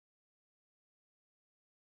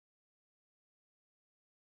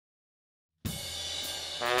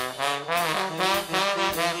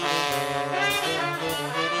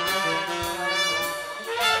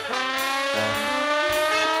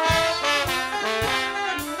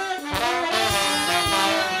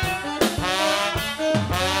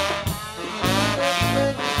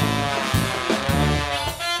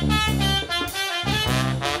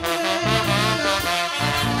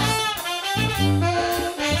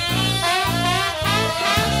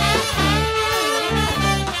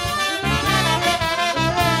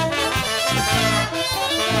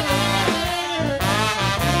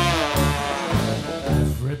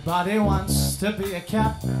Everybody wants to be a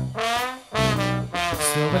cat. Still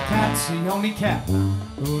the cat's the only cat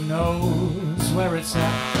who knows where it's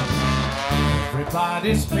at.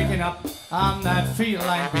 Everybody's picking up on that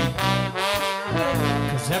feline beat,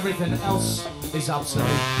 'cause everything else is obsolete.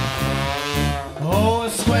 Oh, a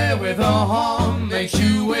square with a horn makes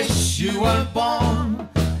you wish you were born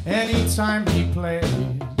anytime he plays.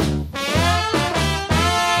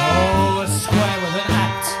 Oh, a square with an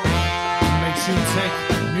act makes you take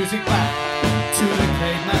music back to the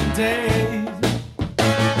caveman days.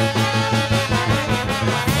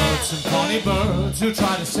 I've heard some corny birds who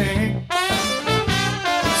try to sing.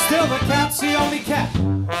 Still the cat's the only cat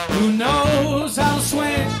who knows how to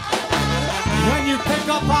swing. When you pick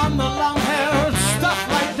up on the long hair and stuff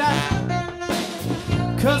like that,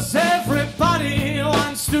 'cause everybody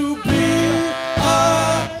wants to be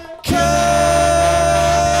a cat.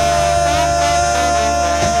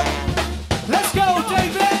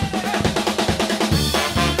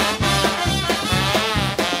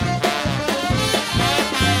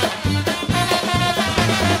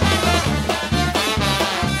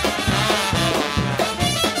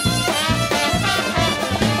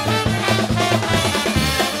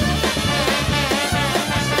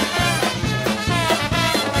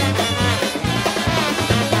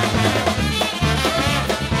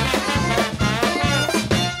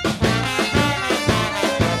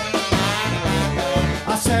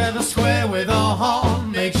 A square with a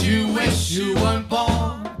horn makes you wish you weren't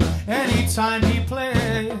born anytime he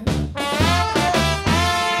plays.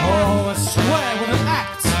 Oh, a square with an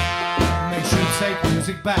act makes you take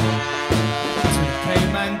music back to the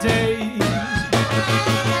caveman days.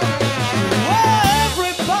 Oh,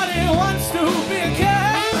 everybody wants to be a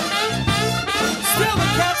cat. Still the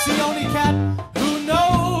cat's the only cat who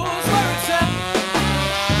knows where it's at.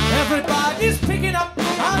 Everybody's picking up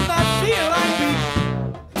on that feline beat,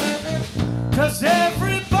 'cause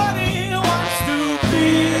everybody wants to be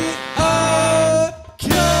a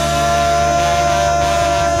cat.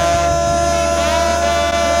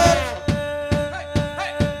 Hey,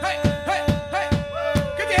 hey, hey, hey, hey.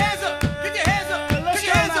 Get your hands up, get your hands up. Get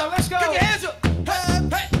your hands up, let's go. Get your hands up. Hey,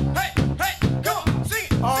 hey, hey, hey. Come on, sing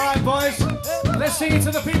it. All right, boys, let's sing it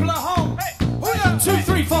to the people at home.